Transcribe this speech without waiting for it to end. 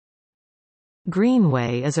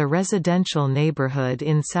Greenway is a residential neighborhood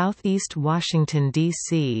in southeast Washington,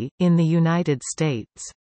 D.C., in the United States.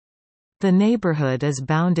 The neighborhood is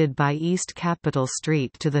bounded by East Capitol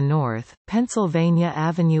Street to the north, Pennsylvania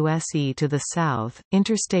Avenue SE to the south,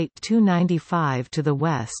 Interstate 295 to the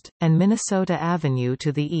west, and Minnesota Avenue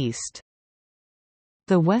to the east.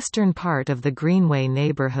 The western part of the Greenway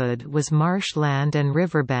neighborhood was marshland and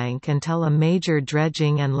riverbank until a major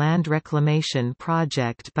dredging and land reclamation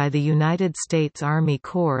project by the United States Army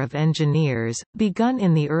Corps of Engineers, begun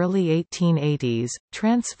in the early 1880s,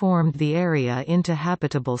 transformed the area into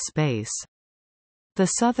habitable space. The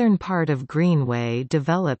southern part of Greenway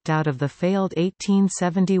developed out of the failed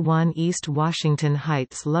 1871 East Washington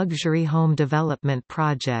Heights luxury home development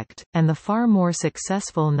project, and the far more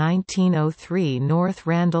successful 1903 North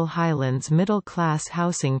Randle Highlands middle-class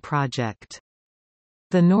housing project.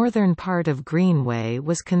 The northern part of Greenway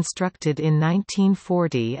was constructed in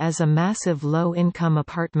 1940 as a massive low-income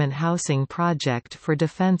apartment housing project for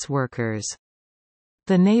defense workers.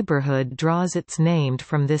 The neighborhood draws its name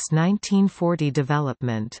from this 1940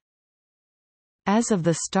 development. As of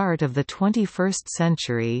the start of the 21st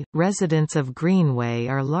century, residents of Greenway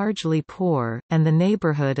are largely poor, and the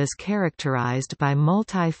neighborhood is characterized by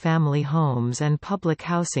multi-family homes and public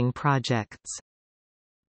housing projects.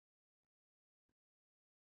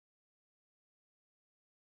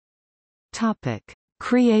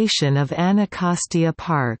 Creation of Anacostia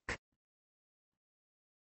Park.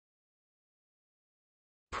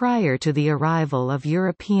 Prior to the arrival of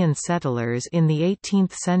European settlers in the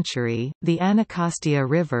 18th century, the Anacostia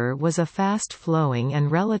River was a fast-flowing and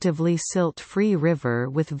relatively silt-free river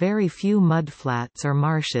with very few mudflats or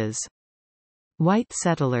marshes. White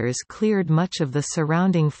settlers cleared much of the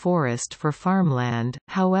surrounding forest for farmland,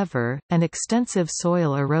 however, and extensive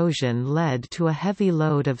soil erosion led to a heavy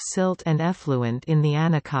load of silt and effluent in the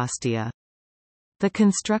Anacostia. The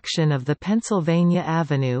construction of the Pennsylvania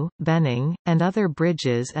Avenue, Benning, and other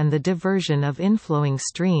bridges and the diversion of inflowing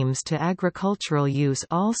streams to agricultural use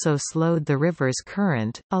also slowed the river's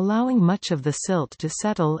current, allowing much of the silt to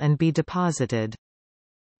settle and be deposited.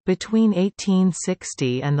 Between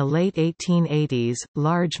 1860 and the late 1880s,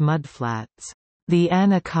 large mudflats, the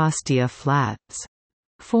Anacostia Flats,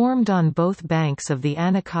 formed on both banks of the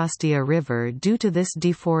Anacostia River due to this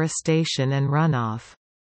deforestation and runoff.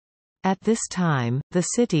 At this time, the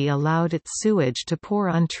city allowed its sewage to pour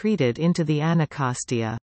untreated into the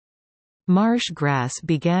Anacostia. Marsh grass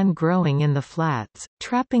began growing in the flats,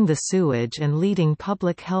 trapping the sewage and leading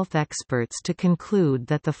public health experts to conclude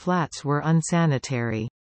that the flats were unsanitary.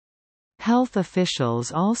 Health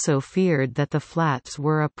officials also feared that the flats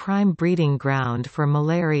were a prime breeding ground for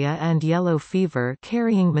malaria and yellow fever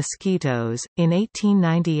carrying mosquitoes. In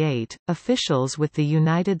 1898, officials with the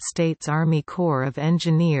United States Army Corps of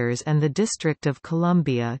Engineers and the District of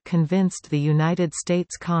Columbia convinced the United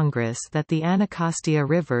States Congress that the Anacostia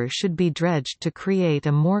River should be dredged to create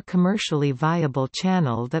a more commercially viable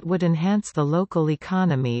channel that would enhance the local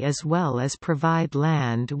economy as well as provide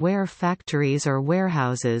land where factories or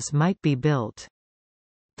warehouses might be built.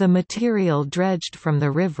 The material dredged from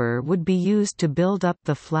the river would be used to build up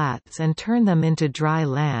the flats and turn them into dry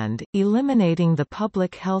land, eliminating the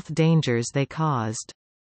public health dangers they caused.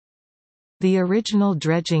 The original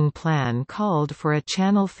dredging plan called for a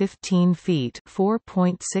channel 15 feet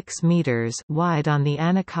 (4.6 meters) wide on the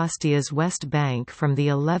Anacostia's west bank from the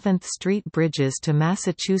 11th Street bridges to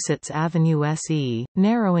Massachusetts Avenue SE,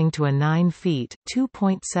 narrowing to a 9 feet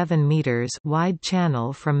 (2.7 meters) wide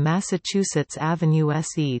channel from Massachusetts Avenue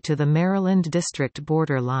SE to the Maryland District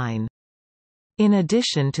border line. In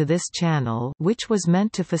addition to this channel, which was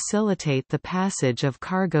meant to facilitate the passage of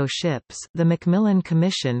cargo ships, the Macmillan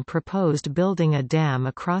Commission proposed building a dam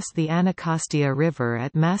across the Anacostia River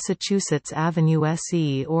at Massachusetts Avenue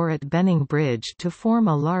SE or at Benning Bridge to form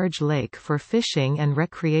a large lake for fishing and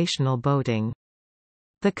recreational boating.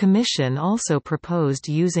 The Commission also proposed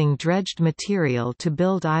using dredged material to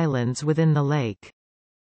build islands within the lake.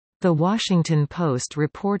 The Washington Post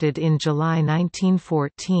reported in July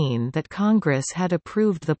 1914 that Congress had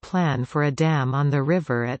approved the plan for a dam on the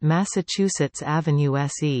river at Massachusetts Avenue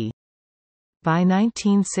SE. By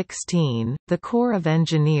 1916, the Corps of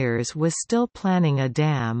Engineers was still planning a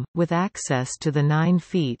dam, with access to the 9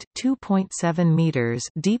 feet (2.7 meters)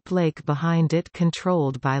 deep lake behind it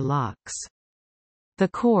controlled by locks. The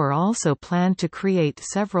Corps also planned to create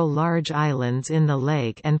several large islands in the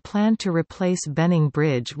lake and planned to replace Benning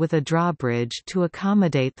Bridge with a drawbridge to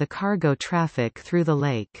accommodate the cargo traffic through the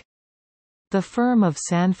lake. The firm of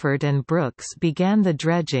Sanford and Brooks began the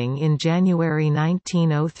dredging in January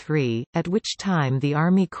 1903, at which time the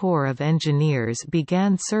Army Corps of Engineers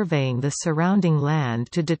began surveying the surrounding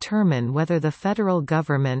land to determine whether the federal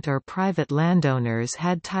government or private landowners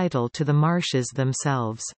had title to the marshes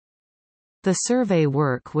themselves. The survey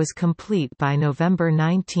work was complete by November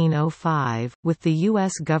 1905, with the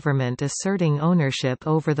U.S. government asserting ownership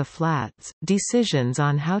over the flats. Decisions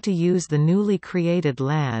on how to use the newly created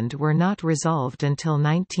land were not resolved until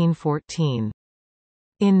 1914.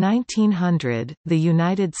 In 1900, the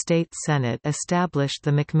United States Senate established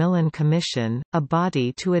the Macmillan Commission, a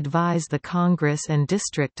body to advise the Congress and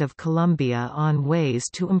District of Columbia on ways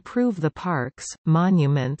to improve the parks,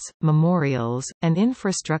 monuments, memorials, and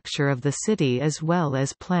infrastructure of the city as well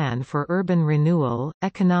as plan for urban renewal,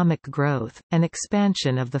 economic growth, and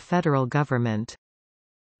expansion of the federal government.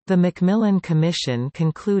 The Macmillan Commission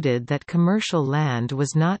concluded that commercial land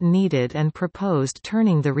was not needed and proposed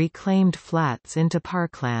turning the reclaimed flats into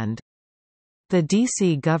parkland. The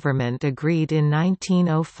D.C. government agreed in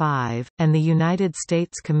 1905, and the United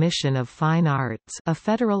States Commission of Fine Arts, a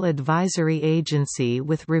federal advisory agency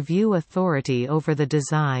with review authority over the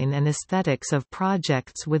design and aesthetics of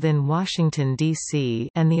projects within Washington, D.C.,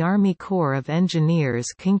 and the Army Corps of Engineers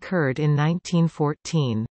concurred in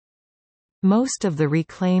 1914. Most of the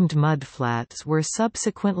reclaimed mudflats were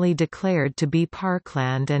subsequently declared to be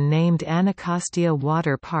parkland and named Anacostia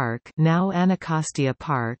Water Park, now Anacostia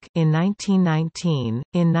Park, in 1919.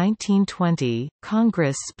 In 1920,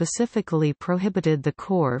 Congress specifically prohibited the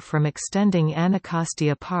Corps from extending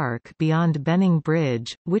Anacostia Park beyond Benning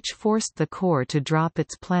Bridge, which forced the Corps to drop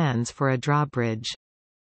its plans for a drawbridge.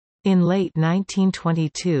 In late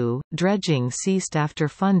 1922, dredging ceased after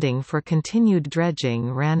funding for continued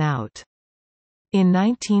dredging ran out. In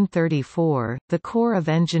 1934, the Corps of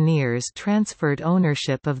Engineers transferred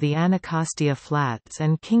ownership of the Anacostia Flats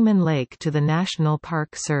and Kingman Lake to the National Park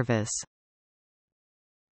Service.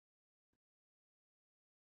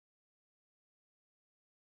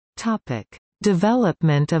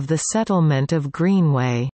 Development of the settlement of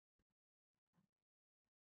Greenway.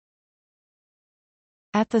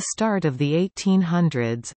 At the start of the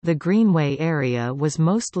 1800s, the Greenway area was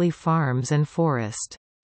mostly farms and forest.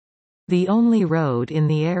 The only road in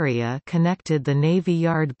the area connected the Navy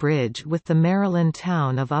Yard Bridge with the Maryland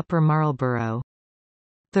town of Upper Marlboro.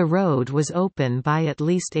 The road was open by at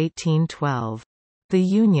least 1812. The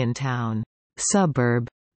Uniontown suburb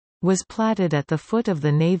was platted at the foot of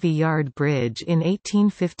the Navy Yard Bridge in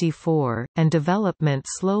 1854, and development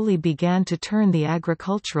slowly began to turn the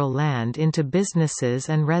agricultural land into businesses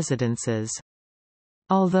and residences.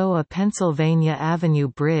 Although a Pennsylvania Avenue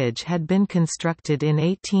Bridge had been constructed in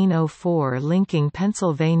 1804 linking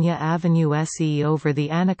Pennsylvania Avenue SE over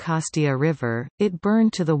the Anacostia River, it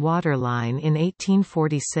burned to the waterline in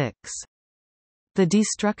 1846. The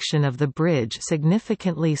destruction of the bridge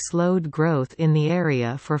significantly slowed growth in the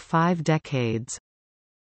area for 5 decades.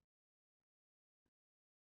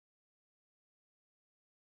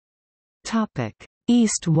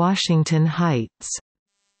 East Washington Heights.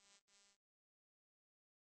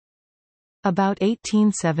 About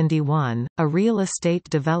 1871, a real estate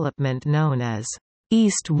development known as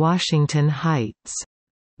East Washington Heights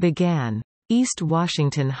began. East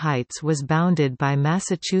Washington Heights was bounded by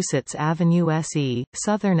Massachusetts Avenue SE,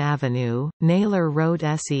 Southern Avenue, Naylor Road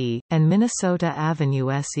SE, and Minnesota Avenue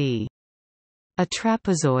SE. A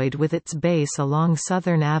trapezoid with its base along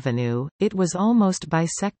Southern Avenue, it was almost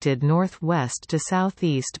bisected northwest to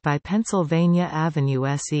southeast by Pennsylvania Avenue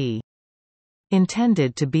SE.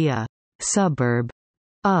 Intended to be a suburb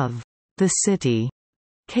of the city,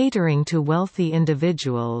 catering to wealthy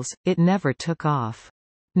individuals, it never took off.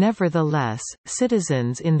 Nevertheless,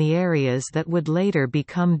 citizens in the areas that would later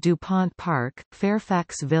become DuPont Park,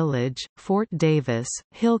 Fairfax Village, Fort Davis,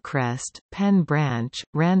 Hillcrest, Penn Branch,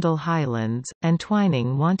 Randle Highlands, and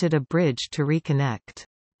Twining wanted a bridge to reconnect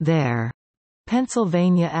their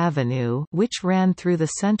Pennsylvania Avenue, which ran through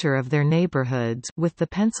the center of their neighborhoods, with the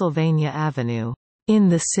Pennsylvania Avenue in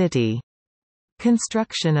the city.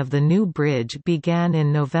 Construction of the new bridge began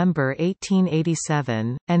in November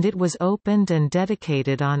 1887, and it was opened and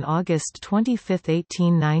dedicated on August 25,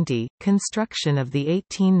 1890. Construction of the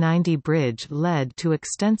 1890 bridge led to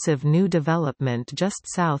extensive new development just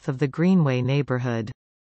south of the Greenway neighborhood.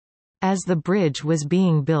 As the bridge was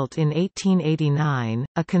being built in 1889,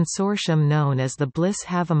 a consortium known as the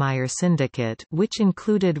Bliss-Havemeyer Syndicate, which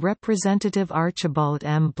included Representative Archibald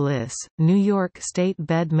M. Bliss, New York State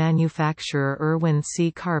bed manufacturer Irwin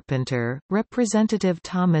C. Carpenter, Representative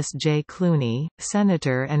Thomas J. Clooney,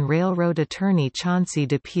 Senator and Railroad Attorney Chauncey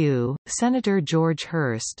Depew, Senator George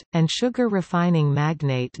Hearst, and sugar refining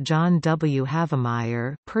magnate John W.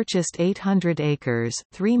 Havemeyer, purchased 800 acres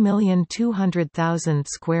 (3,200,000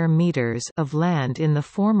 square meters) of land in the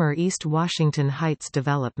former East Washington Heights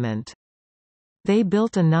development. They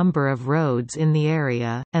built a number of roads in the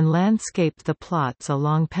area, and landscaped the plots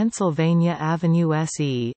along Pennsylvania Avenue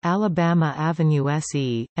SE, Alabama Avenue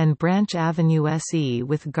SE, and Branch Avenue SE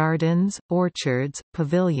with gardens, orchards,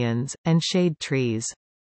 pavilions, and shade trees.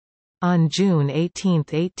 On June 18,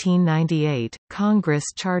 1898, Congress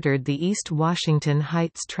chartered the East Washington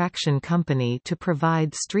Heights Traction Company to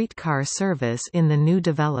provide streetcar service in the new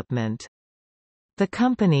development. The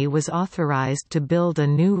company was authorized to build a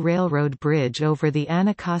new railroad bridge over the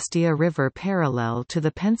Anacostia River parallel to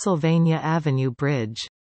the Pennsylvania Avenue Bridge.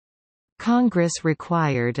 Congress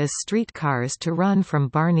required as streetcars to run from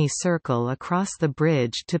Barney Circle across the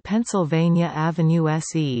bridge to Pennsylvania Avenue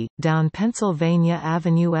SE, down Pennsylvania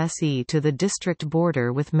Avenue SE to the district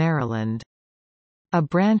border with Maryland. A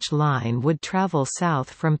branch line would travel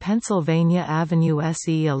south from Pennsylvania Avenue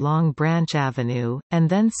SE along Branch Avenue, and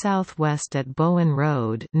then southwest at Bowen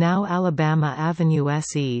Road, now Alabama Avenue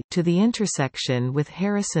SE, to the intersection with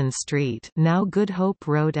Harrison Street, now Good Hope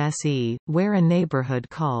Road SE, where a neighborhood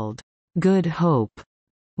called Good Hope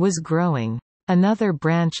was growing. Another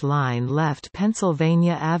branch line left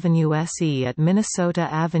Pennsylvania Avenue SE at Minnesota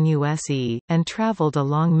Avenue SE, and traveled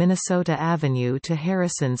along Minnesota Avenue to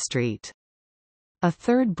Harrison Street. A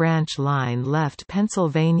third branch line left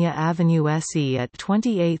Pennsylvania Avenue SE at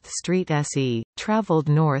 28th Street SE, traveled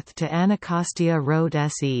north to Anacostia Road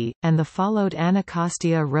SE, and the followed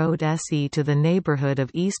Anacostia Road SE to the neighborhood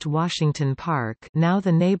of East Washington Park, now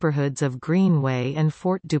the neighborhoods of Greenway and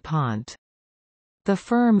Fort DuPont. The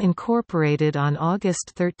firm incorporated on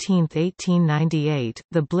August 13, 1898.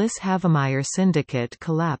 The Bliss-Havemeyer Syndicate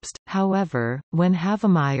collapsed, however, when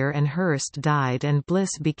Havemeyer and Hearst died and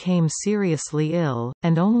Bliss became seriously ill,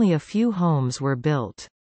 and only a few homes were built.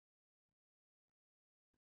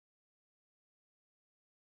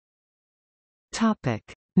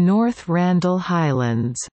 North Randle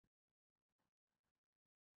Highlands.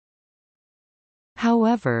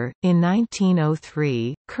 However, in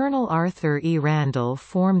 1903, Colonel Arthur E. Randle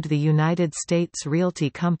formed the United States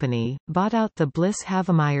Realty Company, bought out the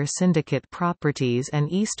Bliss-Havemeyer Syndicate Properties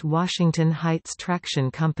and East Washington Heights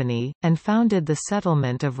Traction Company, and founded the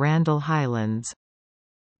settlement of Randle Highlands.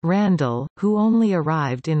 Randle, who only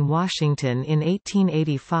arrived in Washington in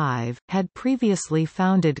 1885, had previously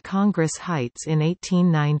founded Congress Heights in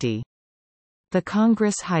 1890. The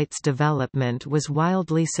Congress Heights development was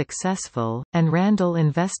wildly successful, and Randle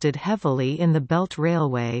invested heavily in the Belt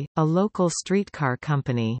Railway, a local streetcar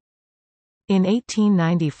company. In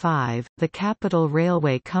 1895, the Capital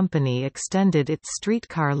Railway Company extended its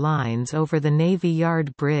streetcar lines over the Navy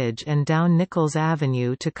Yard Bridge and down Nichols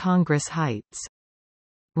Avenue to Congress Heights.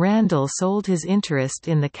 Randle sold his interest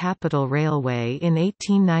in the Capital Railway in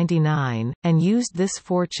 1899, and used this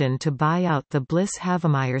fortune to buy out the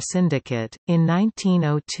Bliss-Havemeyer Syndicate. In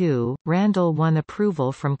 1902, Randle won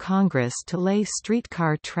approval from Congress to lay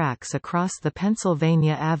streetcar tracks across the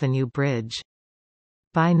Pennsylvania Avenue Bridge.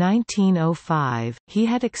 By 1905, he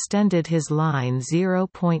had extended his line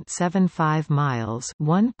 0.75 miles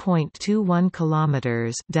 (1.21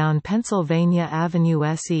 kilometers) down Pennsylvania Avenue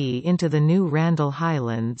SE into the new Randle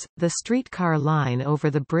Highlands. The streetcar line over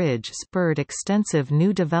the bridge spurred extensive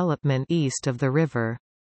new development east of the river.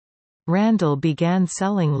 Randle began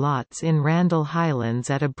selling lots in Randle Highlands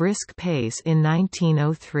at a brisk pace in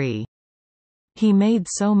 1903. He made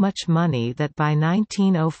so much money that by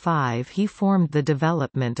 1905 he formed the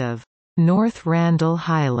development of North Randle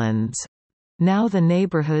Highlands, now the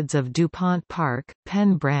neighborhoods of DuPont Park,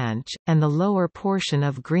 Penn Branch, and the lower portion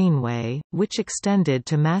of Greenway, which extended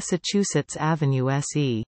to Massachusetts Avenue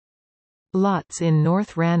SE. Lots in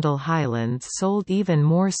North Randle Highlands sold even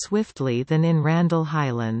more swiftly than in Randle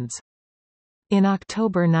Highlands. In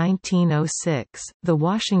October 1906, The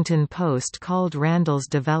Washington Post called Randle's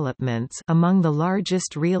developments among the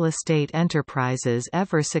largest real estate enterprises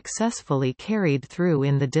ever successfully carried through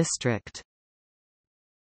in the district.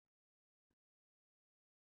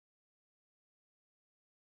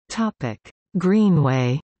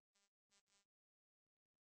 Greenway.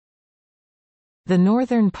 The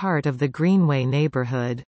northern part of the Greenway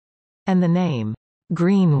neighborhood, and the name,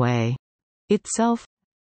 Greenway, itself,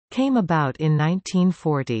 came about in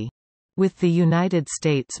 1940. With the United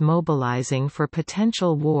States mobilizing for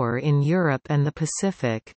potential war in Europe and the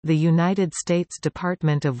Pacific, the United States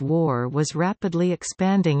Department of War was rapidly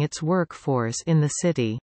expanding its workforce in the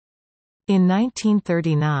city. In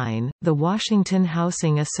 1939, the Washington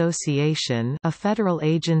Housing Association, a federal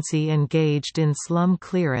agency engaged in slum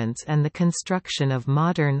clearance and the construction of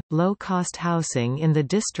modern, low-cost housing in the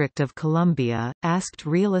District of Columbia, asked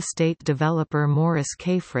real estate developer Morris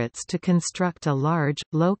Cafritz to construct a large,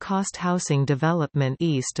 low-cost housing development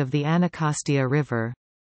east of the Anacostia River.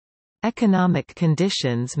 Economic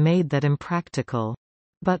conditions made that impractical.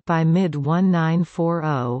 But by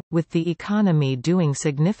mid-1940, with the economy doing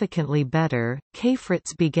significantly better,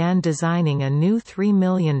 Cafritz began designing a new $3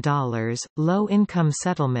 million, low-income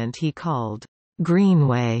settlement he called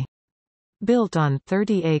Greenway. Built on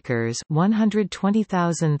 30 acres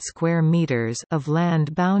 (120,000 square meters) of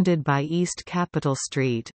land bounded by East Capitol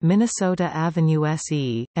Street, Minnesota Avenue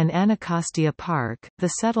SE, and Anacostia Park, the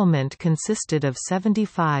settlement consisted of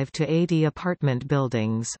 75 to 80 apartment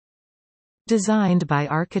buildings. Designed by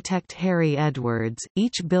architect Harry Edwards,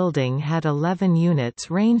 each building had 11 units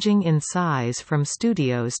ranging in size from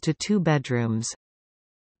studios to 2 bedrooms.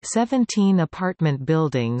 17 apartment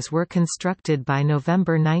buildings were constructed by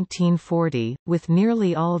November 1940, with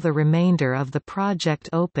nearly all the remainder of the project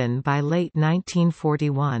open by late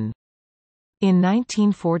 1941. In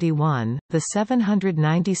 1941, the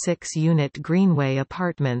 796-unit Greenway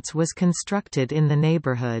Apartments was constructed in the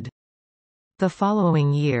neighborhood. The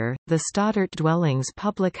following year, the Stoddart Dwellings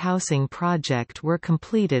public housing project were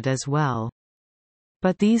completed as well.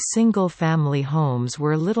 But these single-family homes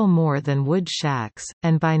were little more than wood shacks,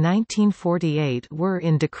 and by 1948 were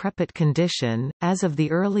in decrepit condition. As of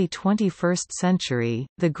the early 21st century,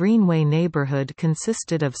 the Greenway neighborhood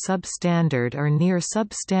consisted of substandard or near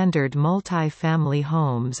substandard multi-family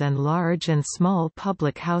homes and large and small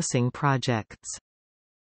public housing projects.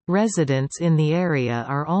 Residents in the area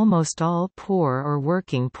are almost all poor or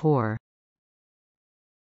working poor.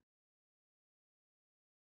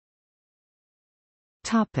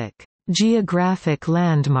 Topic: Geographic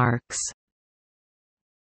landmarks.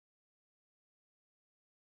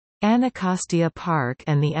 Anacostia Park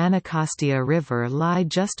and the Anacostia River lie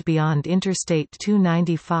just beyond Interstate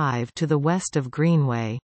 295 to the west of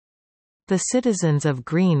Greenway. The citizens of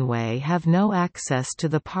Greenway have no access to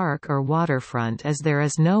the park or waterfront as there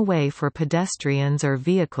is no way for pedestrians or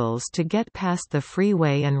vehicles to get past the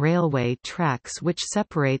freeway and railway tracks which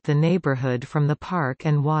separate the neighborhood from the park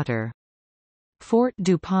and water. Fort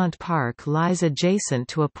DuPont Park lies adjacent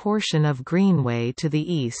to a portion of Greenway to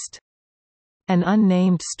the east. An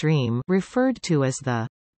unnamed stream, referred to as the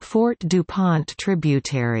Fort DuPont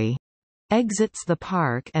tributary, exits the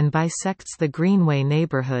park and bisects the Greenway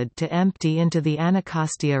neighborhood to empty into the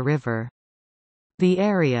Anacostia River. The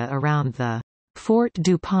area around the Fort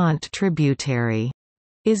DuPont tributary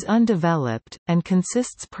is undeveloped, and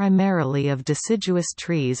consists primarily of deciduous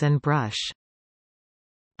trees and brush.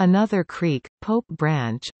 Another creek, Pope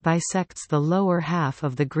Branch, bisects the lower half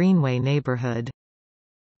of the Greenway neighborhood.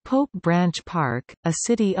 Pope Branch Park, a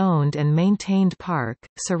city-owned and maintained park,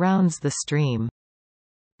 surrounds the stream.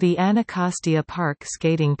 The Anacostia Park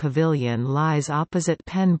Skating Pavilion lies opposite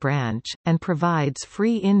Penn Branch, and provides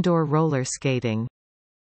free indoor roller skating.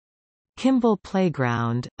 Kimball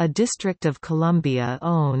Playground, a District of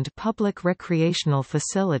Columbia-owned public recreational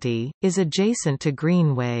facility, is adjacent to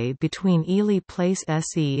Greenway between Ely Place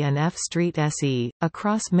SE and F Street SE,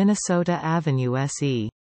 across Minnesota Avenue SE.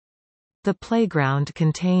 The playground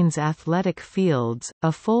contains athletic fields,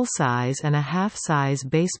 a full-size and a half-size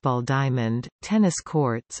baseball diamond, tennis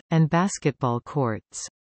courts, and basketball courts.